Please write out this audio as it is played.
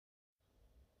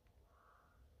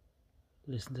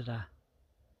Listen to that.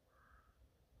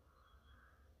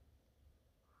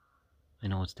 I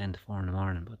know it's 10 to 4 in the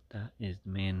morning, but that is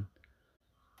the main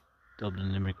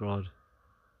Dublin Limerick Road.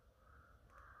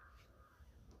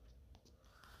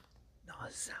 No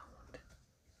sound.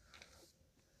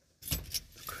 It's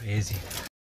crazy.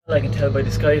 Well, I can tell by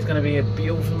the sky it's going to be a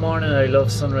beautiful morning. I love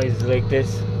sunrises like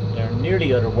this. They're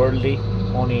nearly otherworldly,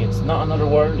 only it's not another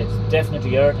world, it's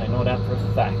definitely Earth. I know that for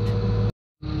a fact.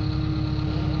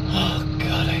 Oh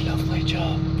God, I love my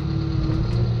job.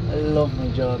 I love my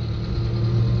job.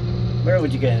 Where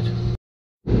would you get it?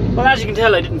 Well, as you can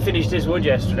tell, I didn't finish this wood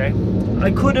yesterday.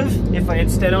 I could have if I had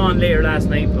stayed on later last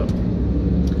night, but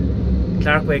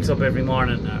Clark wakes up every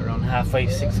morning around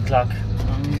 5:30, 6 o'clock.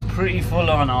 I'm pretty full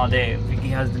on all day. Vicky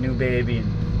has the new baby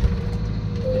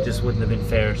and it just wouldn't have been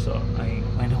fair, so I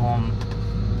went home,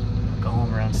 got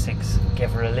home around 6,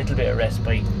 gave her a little bit of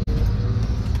respite.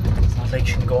 It's not like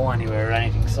she can go anywhere or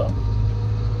anything, so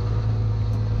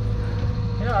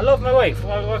yeah, I love my wife.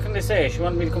 What can they say? She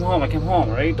wanted me to come home, I came home,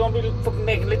 right? Don't be fucking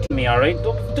making little of me, alright?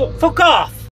 Don't fuck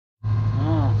off!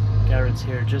 Oh, Garrett's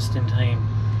here just in time.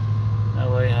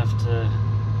 Now I have to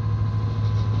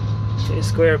fit a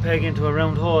square peg into a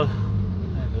round hole. I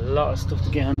have a lot of stuff to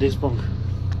get on this bunk.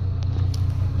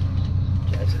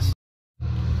 Jesus.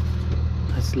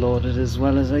 Let's load it as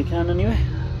well as I can anyway.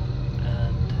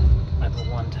 And I put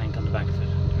one tank on the back of it.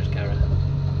 There's Garrett.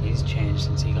 He's changed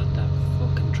since he got that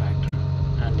fucking tractor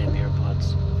and them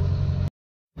AirPods.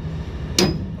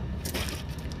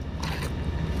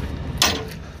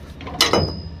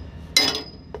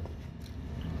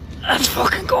 That's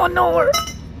fucking going nowhere.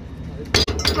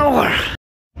 Nowhere.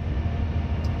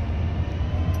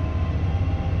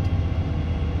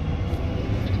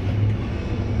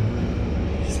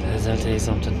 Lads, I'll tell you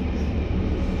something.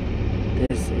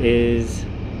 This is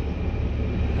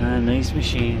a nice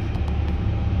machine.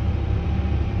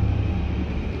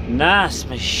 Nice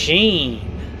machine.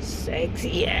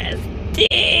 Sexy as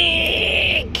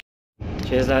dick.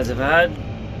 Cheers, lads. I've had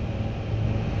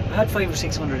 500 or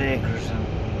 600 acres and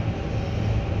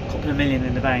a couple of million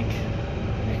in the bank.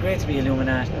 It'd be great to be an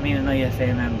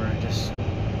IFA member and just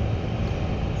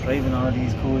driving all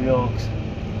these cool yokes,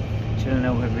 chilling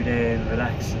out every day and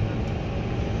relaxing.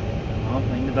 Oh,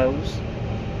 mind the bows.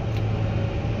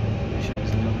 Wish I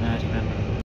was an Illuminati member.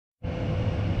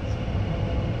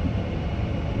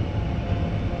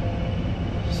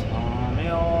 Some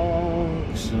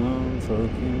yoke, some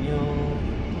fucking yoke.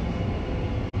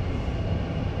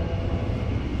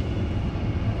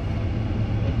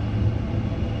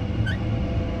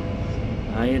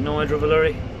 You had no I drove a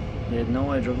lorry. You had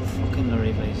no I drove a fucking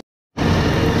lorry, guys.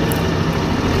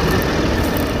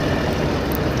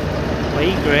 Why,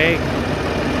 Greg?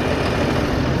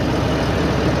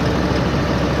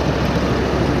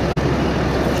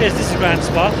 Cheers, this is a grand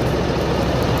spot.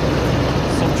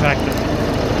 Some tractor.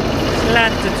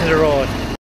 Slanted to the road.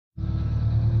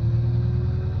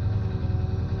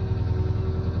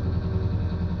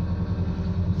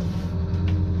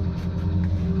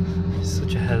 It's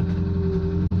such a help.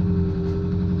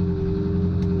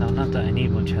 Not that I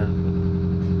need much help,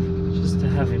 but just to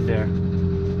have him there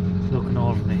looking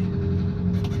over me,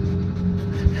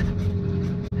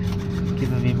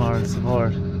 giving me moral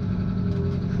support.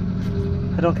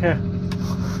 I don't care.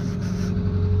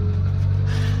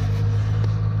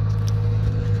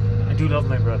 I do love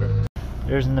my brother.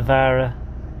 There's Navara,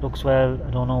 looks well. I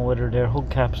don't know whether they're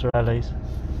hubcaps or allies.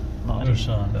 Not There's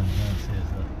Sean.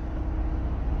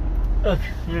 Look,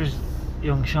 here's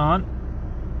young Sean.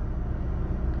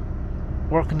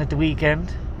 Working at the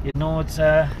weekend. You know it's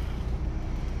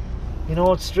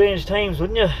strange times,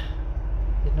 wouldn't you?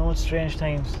 You know it's strange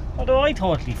times. Although I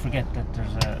totally forget that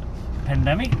there's a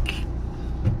pandemic.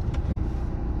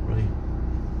 Right.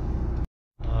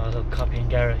 Oh look, copying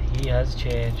Garrett, he has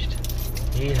changed.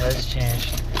 He has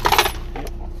changed.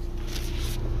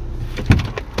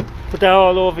 Put that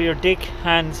all over your dick,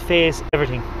 hands, face,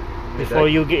 everything. Before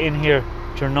you get in here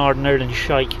to your Northern Ireland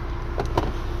shite.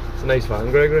 It's a nice van,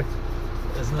 Gregory.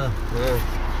 Isn't it? Yeah.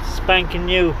 Spanking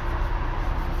new.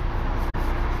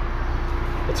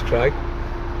 What's a crack?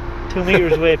 2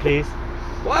 meters away, please.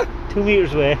 What? 2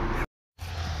 meters away.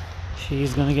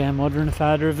 She's gonna get a mother and a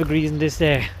father of agrees in this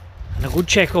day. And a good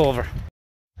check over.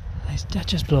 That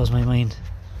just blows my mind.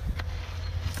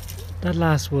 That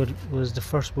last wood was the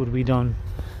first wood we done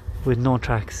with no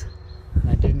tracks. And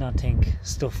I did not think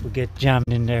stuff would get jammed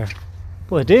in there.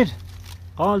 But it did.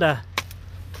 All that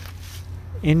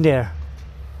in there.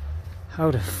 How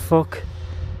the fuck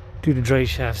do the drive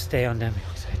shafts stay on them?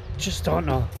 I just don't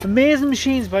know. Amazing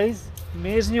machines, boys.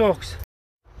 Amazing yokes.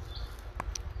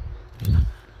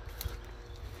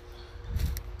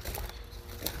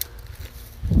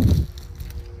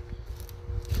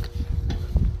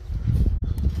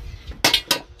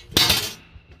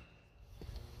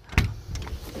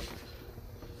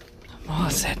 All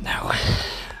set now.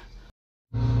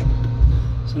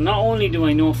 So not only do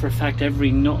I know for a fact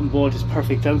every nut and bolt is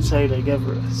perfect outside, I give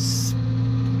her a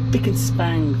spick and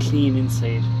span clean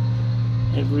inside.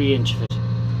 Every inch of it.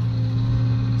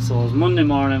 So it's Monday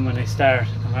morning when I start.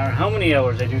 No matter how many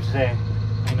hours I do today,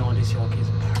 I know this yoke is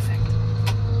perfect.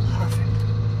 Perfect.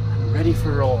 I'm ready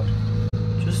for a road.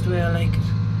 Just the way I like it.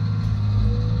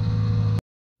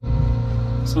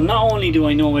 So not only do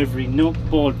I know every nut,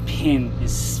 bolt, pin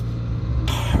is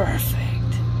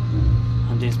perfect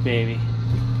on this baby,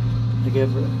 I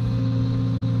give her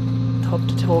top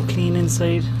to toe clean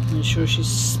inside, ensure she's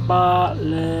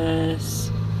spotless.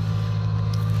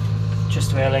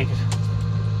 Just the way I like it.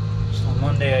 So on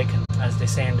Monday I can, as they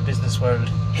say in the business world,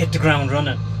 hit the ground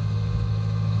running.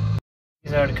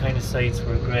 These are the kind of sites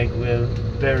where Greg will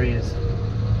bury us.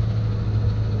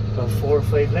 About 4 or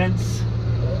 5 lengths.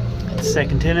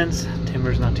 Second tenants,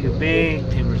 timber's not too big,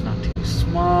 timber's not too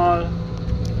small.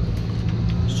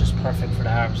 It's just perfect for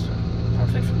the harvester.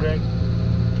 Perfect for Greg.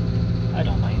 I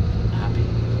don't mind, I'm happy.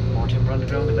 More timber on the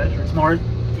ground the better. It's more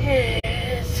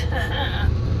this.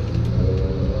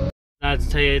 Lads,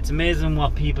 tell you, it's amazing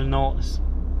what people notice.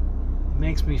 It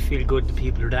makes me feel good that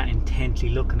people are that intently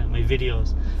looking at my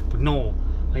videos. But no,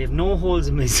 I have no holes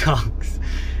in my socks.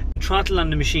 The throttle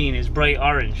on the machine is bright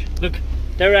orange. Look,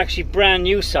 they're actually brand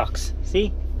new socks,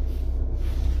 see?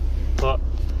 But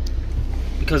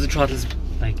because the throttle's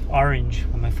like orange,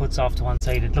 when my foot's off to one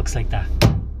side, it looks like that.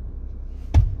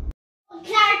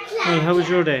 Clark. Well, how was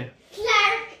your day?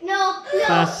 Clark, no.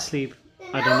 Fast asleep.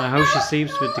 I don't know how she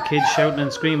sleeps with the kids shouting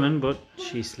and screaming, but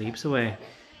she sleeps away.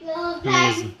 No,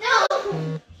 Amazing.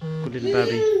 Good little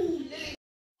baby.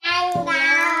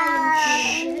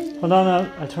 Hold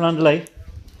on, I'll turn on the light.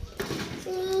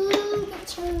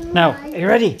 Now, are you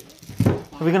ready?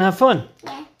 Are we gonna have fun?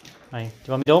 Yeah. Right. Do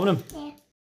you want me to open them? Yeah.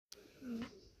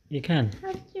 You can.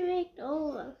 How do you make it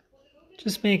over?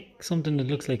 Just make something that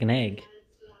looks like an egg.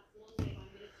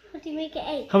 How do you make an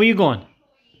egg? How are you going?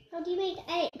 How do you make an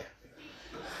egg?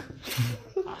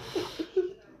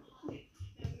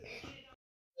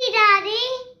 Hey, Daddy.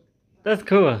 That's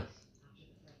cool.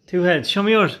 2 heads. Show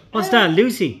me yours. What's that?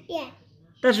 Lucy? Yeah.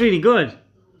 That's really good.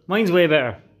 Mine's way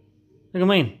better. Look at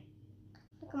mine.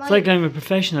 It's like I'm a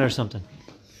professional or something.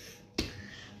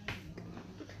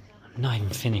 I'm not even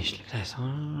finished. Look at this.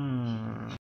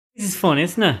 This is fun,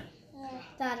 isn't it?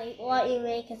 Daddy, what you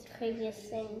make is the creepiest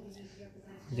things.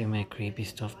 They make creepy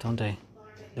stuff, don't they?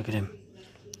 Look at him.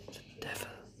 It's a devil.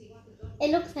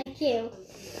 It looks like you.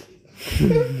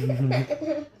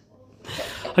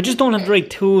 I just don't have the right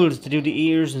tools to do the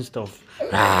ears and stuff.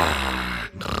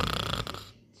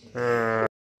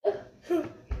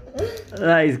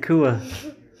 That is cool.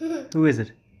 Who is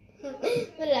it?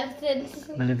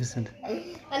 Maleficent. Maleficent.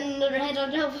 And another head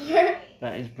on top of her.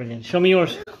 That is brilliant. Show me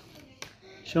yours.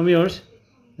 Show me yours.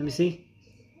 Let me see.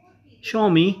 Show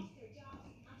me.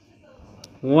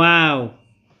 Wow.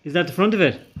 Is that the front of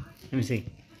it? Let me see.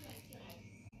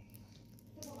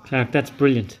 Clark, that's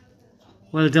brilliant.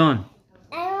 Well done.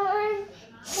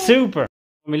 Super.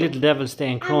 My little devil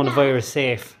staying coronavirus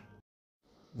safe.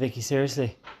 Vicky,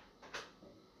 seriously.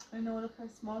 I know, look how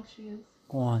small she is.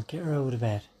 Go on, get her out of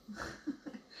bed.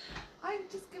 I'm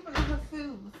just giving her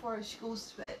food before she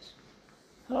goes to bed.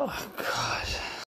 Oh, God.